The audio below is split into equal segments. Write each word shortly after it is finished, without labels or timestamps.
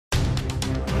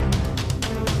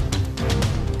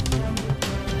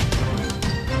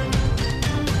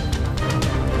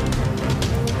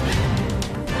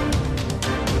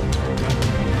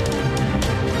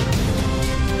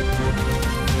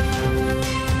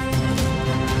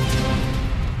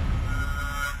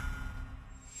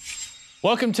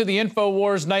Welcome to the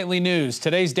InfoWars Nightly News.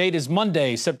 Today's date is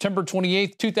Monday, September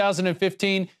 28th,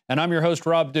 2015, and I'm your host,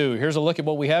 Rob Dew. Here's a look at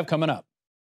what we have coming up.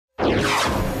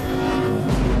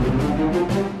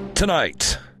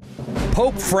 Tonight,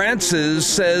 Pope Francis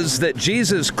says that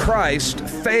Jesus Christ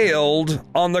failed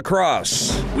on the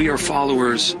cross. We are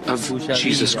followers of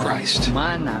Jesus Christ,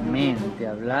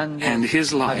 and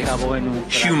his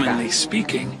life, humanly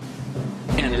speaking,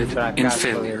 ended in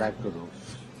failure.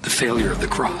 The failure of the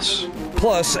cross.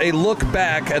 Plus, a look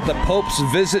back at the Pope's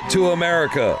visit to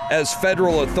America, as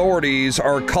federal authorities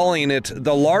are calling it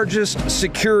the largest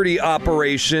security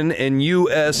operation in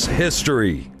U.S.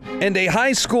 history. And a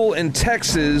high school in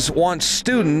Texas wants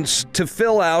students to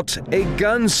fill out a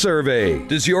gun survey.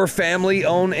 Does your family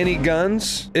own any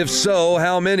guns? If so,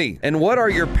 how many? And what are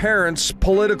your parents'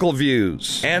 political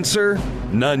views? Answer,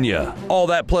 none ya. All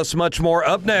that plus much more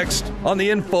up next on the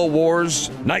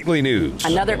InfoWars Nightly News.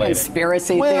 Another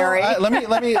conspiracy theory. Let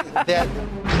me.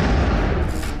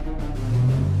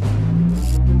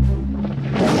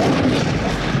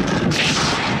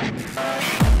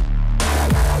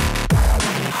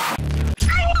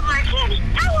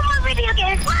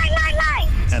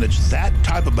 And it's that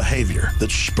type of behavior that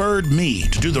spurred me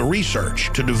to do the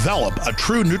research to develop a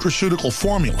true nutraceutical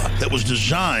formula that was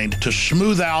designed to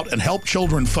smooth out and help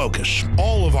children focus.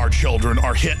 All of our children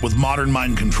are hit with modern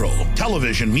mind control.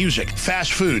 Television, music,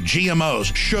 fast food,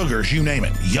 GMOs, sugars, you name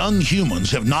it. Young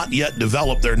humans have not yet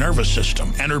developed their nervous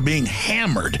system and are being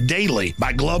hammered daily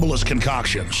by globalist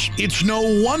concoctions. It's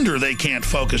no wonder they can't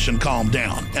focus and calm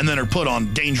down and then are put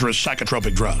on dangerous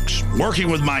psychotropic drugs. Working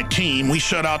with my team, we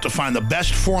set out to find the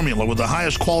best formula with the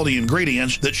highest quality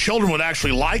ingredients that children would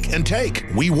actually like and take.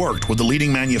 We worked with the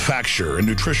leading manufacturer in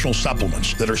nutritional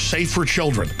supplements that are safe for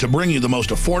children to bring you the most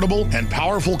affordable and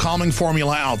powerful calming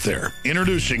formula out there.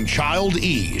 Introducing Child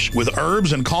Ease with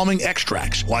herbs and calming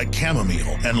extracts like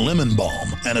chamomile and lemon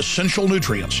balm and essential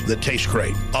nutrients that taste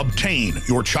great. Obtain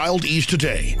your Child Ease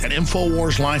today at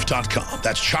InfoWarsLife.com.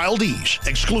 That's Child Ease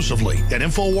exclusively at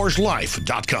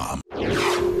InfoWarsLife.com.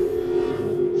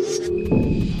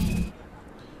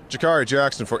 Jakari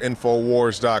Jackson for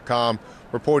InfoWars.com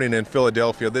reporting in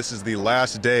Philadelphia. This is the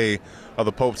last day of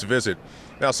the Pope's visit.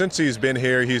 Now, since he's been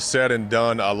here, he's said and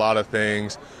done a lot of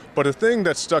things. But the thing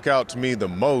that stuck out to me the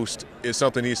most is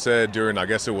something he said during, I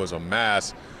guess it was a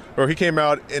mass, where he came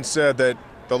out and said that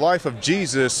the life of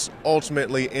Jesus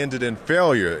ultimately ended in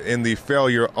failure, in the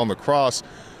failure on the cross.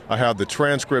 I have the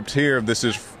transcript here. This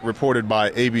is reported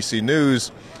by ABC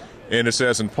News, and it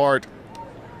says in part,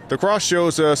 "The cross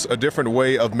shows us a different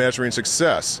way of measuring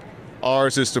success.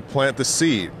 Ours is to plant the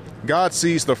seed. God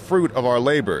sees the fruit of our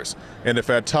labors, and if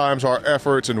at times our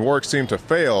efforts and work seem to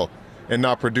fail and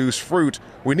not produce fruit,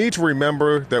 we need to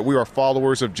remember that we are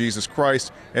followers of Jesus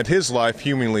Christ, and his life,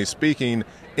 humanly speaking,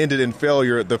 ended in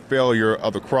failure, the failure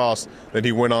of the cross." Then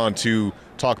he went on to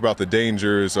talk about the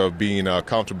dangers of being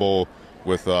comfortable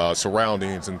with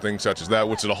surroundings and things such as that,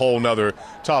 which is a whole nother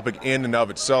topic in and of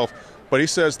itself. But he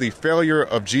says the failure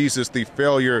of Jesus, the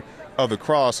failure of the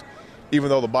cross, even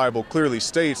though the Bible clearly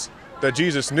states that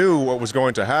Jesus knew what was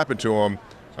going to happen to him,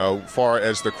 far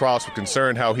as the cross was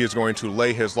concerned, how he is going to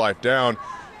lay his life down.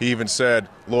 He even said,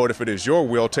 "Lord, if it is your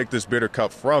will, take this bitter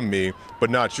cup from me, but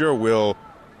not your will,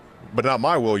 but not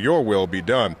my will, your will be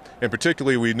done." And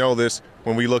particularly we know this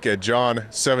when we look at John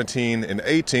 17 and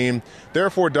 18.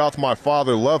 "Therefore doth my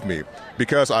Father love me,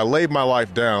 because I laid my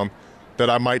life down, that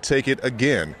I might take it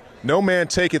again. No man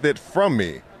taketh it from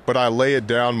me, but I lay it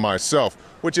down myself,"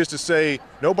 which is to say,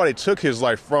 nobody took his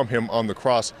life from him on the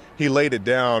cross. He laid it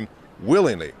down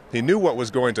willingly. He knew what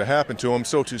was going to happen to him.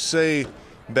 So to say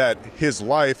that his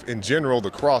life in general,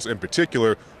 the cross in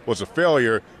particular, was a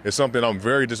failure is something I'm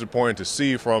very disappointed to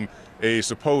see from a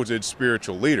supposed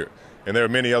spiritual leader. And there are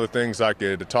many other things I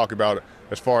could talk about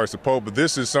as far as the Pope, but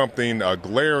this is something, a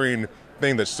glaring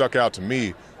thing that stuck out to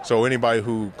me. So anybody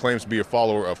who claims to be a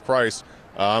follower of Christ,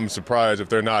 I'm surprised if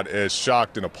they're not as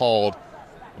shocked and appalled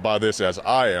by this as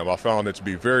I am. I found it to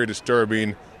be very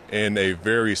disturbing and a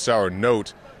very sour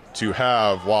note to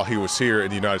have while he was here in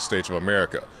the United States of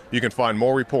America. You can find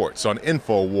more reports on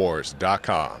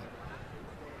InfoWars.com.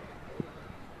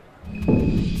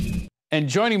 And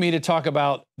joining me to talk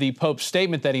about the Pope's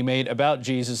statement that he made about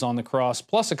Jesus on the cross,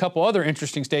 plus a couple other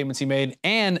interesting statements he made,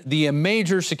 and the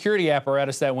major security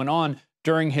apparatus that went on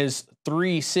during his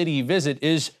 3-city visit,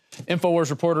 is InfoWars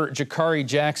reporter Jakari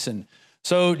Jackson.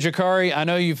 So, Jakari, I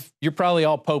know you're probably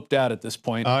all poped out at this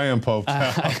point. I am poped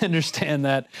out. I understand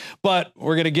that, but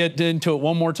we're going to get into it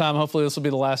one more time. Hopefully this will be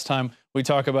the last time we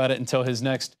talk about it until his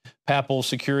next papal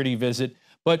security visit.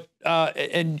 But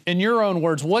in your own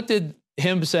words, what did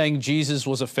him saying Jesus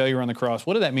was a failure on the cross,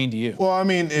 what did that mean to you? Well, I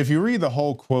mean, if you read the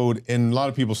whole quote, and a lot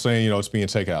of people saying, it's being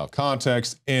taken out of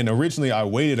context. And originally I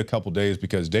waited a couple days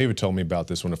because David told me about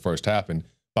this when it first happened.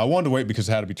 But I wanted to wait because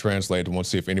it had to be translated. I want to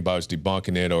see if anybody was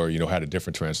debunking it or, had a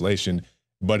different translation.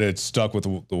 But it stuck with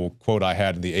the quote I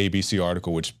had in the ABC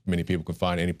article, which many people can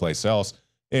find anyplace else.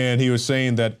 And he was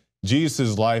saying that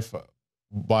Jesus' life,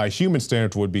 by human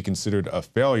standards, would be considered a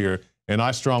failure. And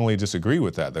I strongly disagree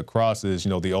with that. The cross is,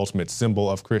 the ultimate symbol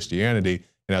of Christianity.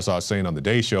 And as I was saying on the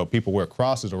Day Show, people wear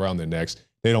crosses around their necks.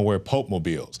 They don't wear Pope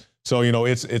mobiles. So,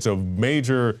 it's a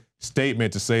major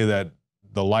statement to say that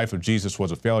the life of Jesus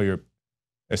was a failure,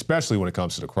 especially when it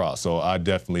comes to the cross. So I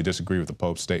definitely disagree with the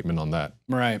Pope's statement on that.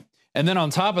 Right. And then on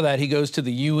top of that, he goes to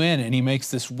the UN and he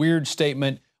makes this weird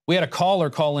statement. We had a caller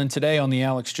call in today on the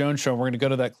Alex Jones Show. We're going to go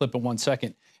to that clip in 1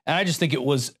 second. And I just think it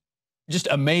was just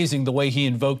amazing the way he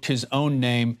invoked his own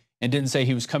name and didn't say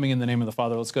he was coming in the name of the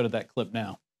Father. Let's go to that clip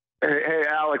now. Hey,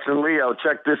 Alex and Leo,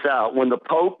 check this out. When the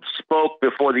Pope spoke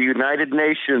before the United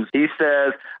Nations, he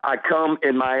says, I come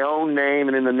in my own name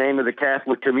and in the name of the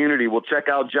Catholic community. Well, check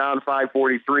out John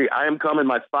 5:43. I am come in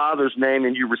my Father's name,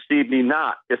 and you receive me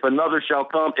not. If another shall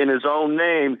come in his own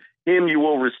name, him you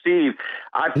will receive.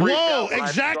 Whoa,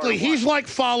 exactly. He's like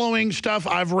following stuff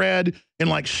I've read in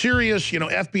like serious,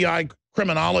 FBI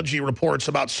criminology reports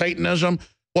about Satanism.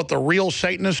 What the real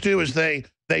Satanists do is they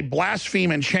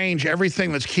blaspheme and change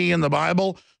everything that's key in the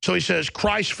Bible. So he says,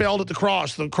 Christ failed at the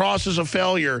cross. The cross is a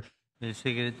failure. The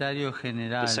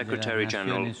Secretary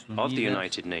General of the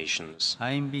United Nations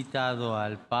has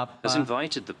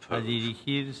invited the Pope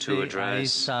to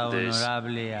address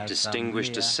this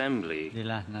distinguished assembly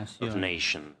of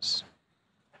nations.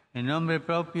 In my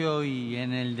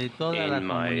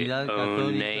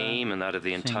own name and that of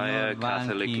the entire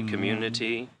Catholic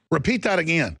community. Repeat that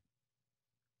again.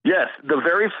 Yes, the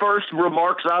very first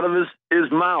remarks out of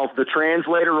his mouth, the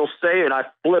translator will say it. I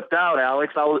flipped out,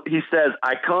 Alex. He says,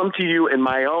 I come to you in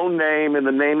my own name, in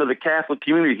the name of the Catholic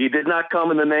community. He did not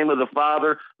come in the name of the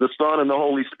Father, the Son, and the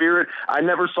Holy Spirit. I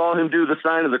never saw him do the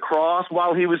sign of the cross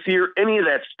while he was here, any of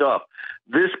that stuff.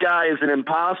 This guy is an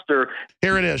imposter.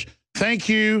 Here it is. Thank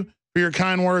you for your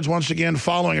kind words. Once again,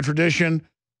 following a tradition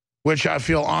which I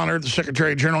feel honored, the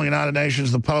Secretary General of the United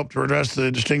Nations, the Pope, to address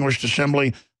the distinguished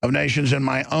assembly of nations in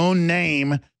my own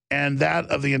name and that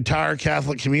of the entire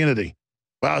Catholic community.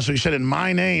 Wow, so he said in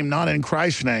my name, not in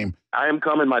Christ's name. I am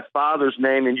come in my Father's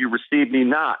name, and you receive me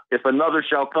not. If another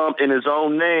shall come in his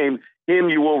own name, him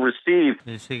you will receive.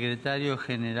 The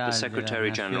Secretary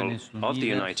General of the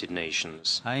United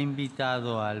Nations has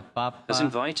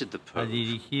invited the Pope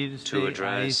to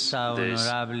address this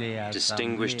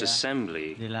distinguished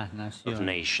assembly of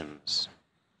nations.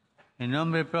 In my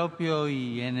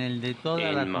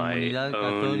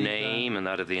own name and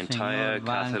that of the entire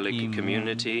Catholic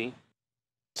community.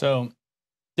 So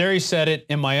there he said it,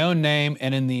 in my own name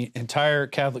and in the entire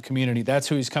Catholic community. That's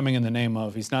who he's coming in the name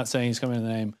of. He's not saying he's coming in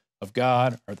the name of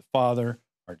God or the Father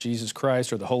or Jesus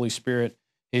Christ or the Holy Spirit.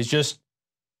 He's just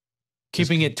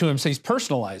keeping it to him. So he's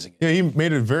personalizing it. Yeah, he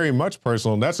made it very much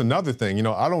personal. And that's another thing.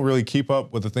 I don't really keep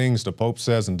up with the things the Pope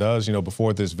says and does,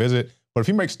 before this visit. But if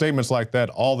he makes statements like that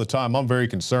all the time, I'm very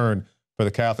concerned for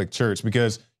the Catholic Church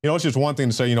because, it's just one thing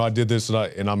to say, I did this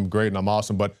and I'm great and I'm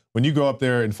awesome. But when you go up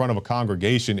there in front of a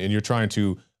congregation and you're trying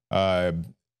to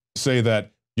say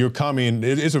that you're coming,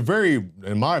 it's a very,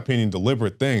 in my opinion,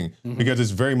 deliberate thing because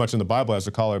it's very much in the Bible, as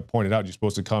the caller pointed out, you're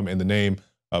supposed to come in the name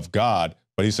of God.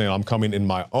 But he's saying, I'm coming in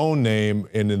my own name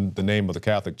and in the name of the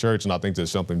Catholic Church. And I think there's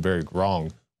something very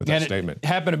wrong with that statement. It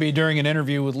happened to be during an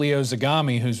interview with Leo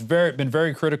Zagami, who's been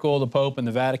very critical of the Pope and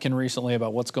the Vatican recently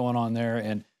about what's going on there.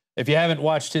 And if you haven't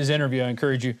watched his interview, I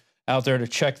encourage you out there to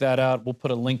check that out. We'll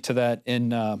put a link to that in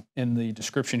the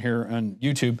description here on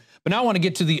YouTube. But now I want to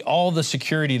get to all the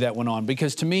security that went on,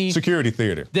 because to me, security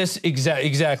theater. This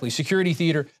exactly security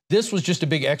theater. This was just a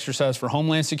big exercise for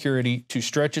Homeland Security to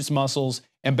stretch its muscles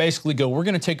and basically go, we're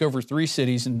going to take over 3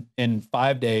 cities in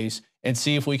 5 days and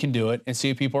see if we can do it and see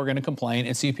if people are going to complain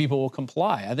and see if people will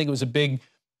comply. I think it was a big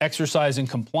exercise in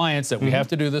compliance that we have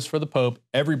to do this for the Pope.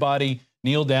 Everybody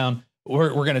kneel down. We're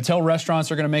going to tell restaurants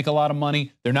they're going to make a lot of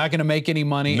money. They're not going to make any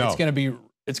money. No. It's going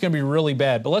to be really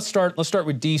bad. But let's start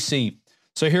with D.C.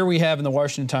 So here we have in the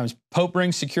Washington Times, Pope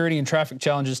brings security and traffic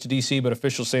challenges to D.C., but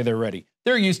officials say they're ready.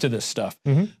 They're used to this stuff.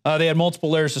 They had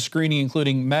multiple layers of screening,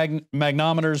 including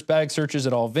magnometers, bag searches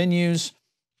at all venues.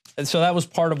 And so that was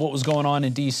part of what was going on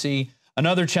in D.C.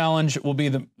 Another challenge will be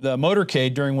the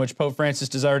motorcade, during which Pope Francis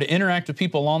desired to interact with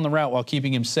people along the route while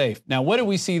keeping him safe. Now, what did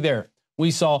we see there?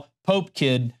 We saw Pope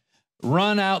Kid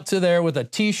run out to there with a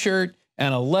T-shirt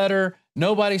and a letter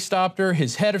Nobody stopped her.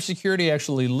 His head of security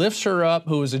actually lifts her up,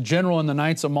 who was a general in the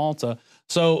Knights of Malta.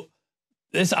 So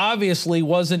this obviously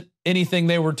wasn't anything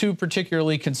they were too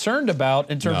particularly concerned about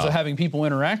in terms of having people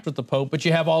interact with the Pope, but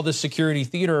you have all this security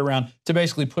theater around to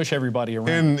basically push everybody around.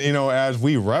 And, you know, as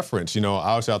we reference, you know,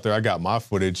 I was out there, I got my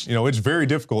footage. You know, it's very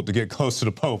difficult to get close to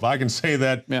the Pope. I can say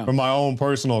that from my own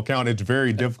personal account. It's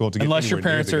very difficult to get unless your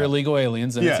parents are illegal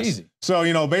aliens, then it's easy. So,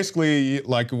 you know, basically,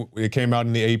 like it came out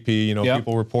in the AP, you know,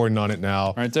 people reporting on it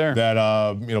now. Right there.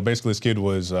 That, you know, basically this kid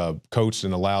was coached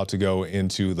and allowed to go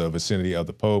into the vicinity of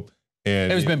the Pope.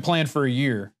 And it was been planned for a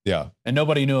year. Yeah. And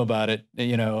nobody knew about it.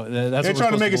 You know, that's they're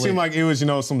trying to make it seem like it was, you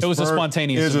know, it was a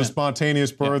spontaneous event. It was a spontaneous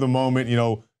spur of the moment, you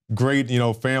know, great, you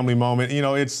know, family moment. You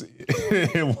know,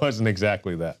 it wasn't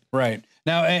exactly that. Right.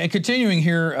 Now, and continuing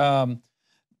here,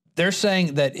 they're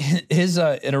saying that his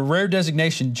in a rare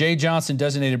designation, Jay Johnson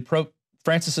designated Pope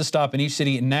Francis' stop in each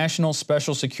city a national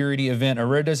special security event, a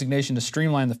rare designation to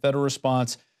streamline the federal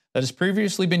response that has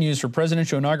previously been used for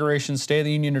presidential inaugurations, State of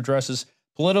the Union addresses,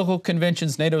 political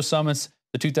conventions, NATO summits,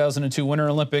 the 2002 Winter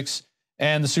Olympics,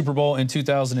 and the Super Bowl in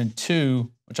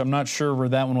 2002, which I'm not sure where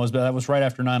that one was, but that was right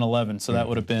after 9/11, so that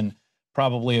would have been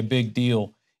probably a big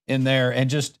deal in there. And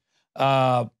just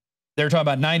they're talking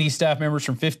about 90 staff members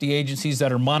from 50 agencies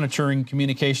that are monitoring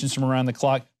communications from around the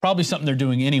clock. Probably something they're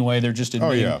doing anyway. They're just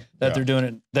admitting that they're doing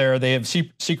it there. They have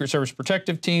Secret Service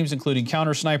protective teams, including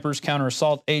counter snipers, counter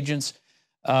assault agents.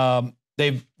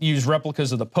 They've used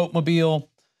replicas of the Pope Mobile.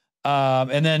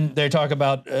 And then they talk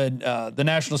about the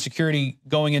national security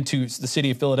going into the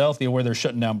city of Philadelphia, where they're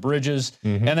shutting down bridges,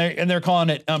 and they're calling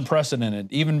it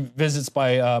unprecedented. Even visits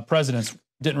by presidents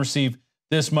didn't receive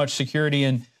this much security,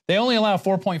 and they only allow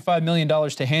 $4.5 million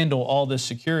to handle all this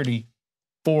security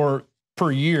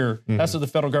per year. That's what the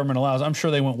federal government allows. I'm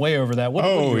sure they went way over that. What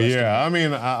I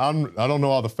mean, I don't know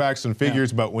all the facts and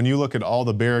figures, but when you look at all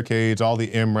the barricades, all the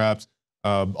MRAPs,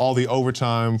 all the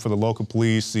overtime for the local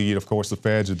police, of course, the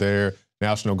feds are there,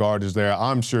 National Guard is there.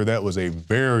 I'm sure that was a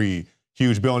very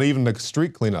huge bill. And even the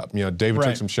street cleanup, you know, David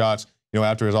took some shots, you know,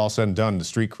 after it was all said and done, the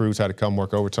street crews had to come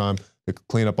work overtime to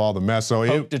clean up all the mess.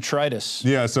 So detritus.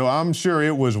 Yeah, so I'm sure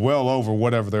it was well over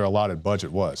whatever their allotted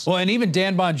budget was. Well, and even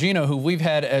Dan Bongino, who we've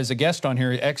had as a guest on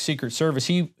here, ex-Secret Service,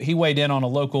 he weighed in on a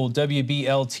local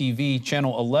WBL-TV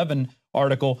Channel 11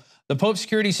 article. The Pope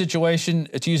security situation,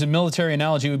 to use a military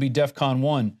analogy, would be DEFCON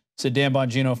 1, said Dan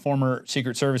Bongino, former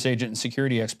Secret Service agent and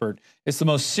security expert. It's the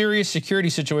most serious security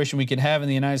situation we can have in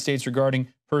the United States regarding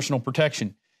personal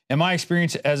protection. In my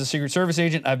experience as a Secret Service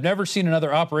agent, I've never seen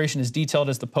another operation as detailed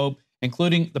as the Pope,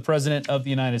 including the President of the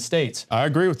United States. I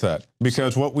agree with that,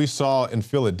 because what we saw in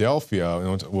Philadelphia, you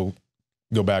know, we'll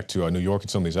go back to New York and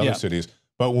some of these other cities,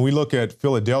 but when we look at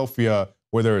Philadelphia,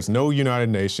 where there is no United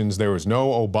Nations, there was no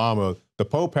Obama, the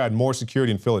Pope had more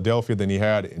security in Philadelphia than he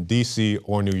had in D.C.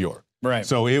 or New York. Right.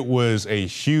 So it was a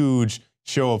huge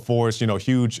show of force, you know,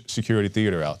 huge security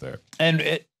theater out there.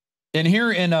 And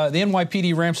here in the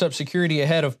NYPD ramps up security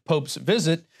ahead of Pope's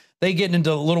visit. They get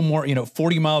into a little more,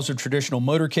 40 miles of traditional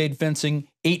motorcade fencing,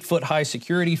 8-foot-high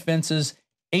security fences,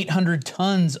 800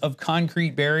 tons of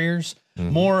concrete barriers,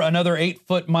 another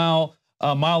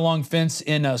 8-mile-long fence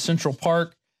in Central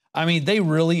Park. I mean, they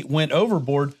really went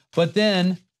overboard. But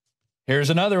then here's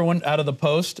another one out of the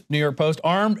Post, New York Post.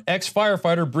 Armed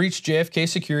ex-firefighter breached JFK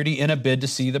security in a bid to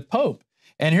see the Pope.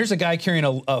 And here's a guy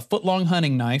carrying a foot-long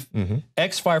hunting knife.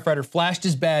 Ex-firefighter flashed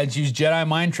his badge, used Jedi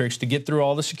mind tricks to get through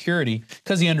all the security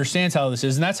because he understands how this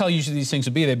is. And that's how usually these things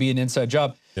would be. They'd be an inside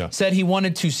job. Said he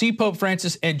wanted to see Pope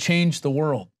Francis and change the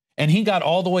world. And he got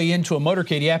all the way into a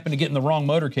motorcade. He happened to get in the wrong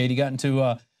motorcade. He got into,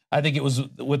 I think it was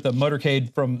with the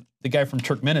motorcade from the guy from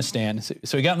Turkmenistan.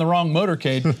 So he got in the wrong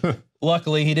motorcade.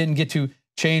 Luckily, he didn't get to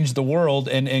change the world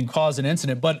and cause an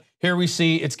incident. But here we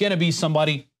see it's going to be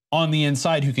somebody on the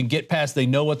inside who can get past. They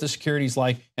know what the security's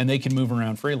like, and they can move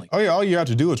around freely. Oh, yeah, all you have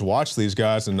to do is watch these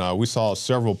guys, and we saw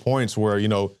several points where,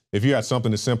 if you had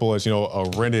something as simple as,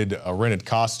 a rented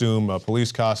costume, a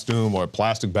police costume, or a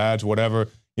plastic badge, whatever,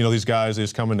 these guys, they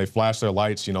just come in, they flash their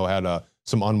lights, had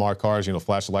some unmarked cars,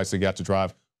 flash the lights, they got to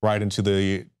drive right into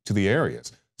the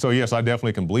areas. So, yes, I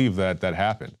definitely can believe that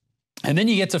happened. And then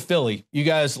you get to Philly. You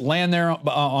guys land there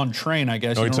on train, I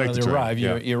guess. Oh, you don't really arrive.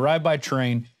 You arrive by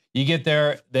train. You get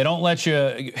there, they don't let you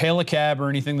hail a cab or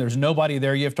anything. There's nobody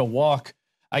there. You have to walk.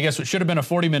 I guess what should have been a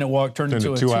 40-minute walk turned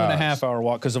into a 2.5-hour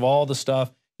walk because of all the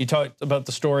stuff. You talked about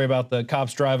the story about the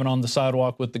cops driving on the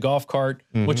sidewalk with the golf cart,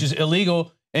 which is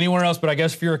illegal anywhere else. But I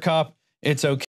guess if you're a cop, it's okay.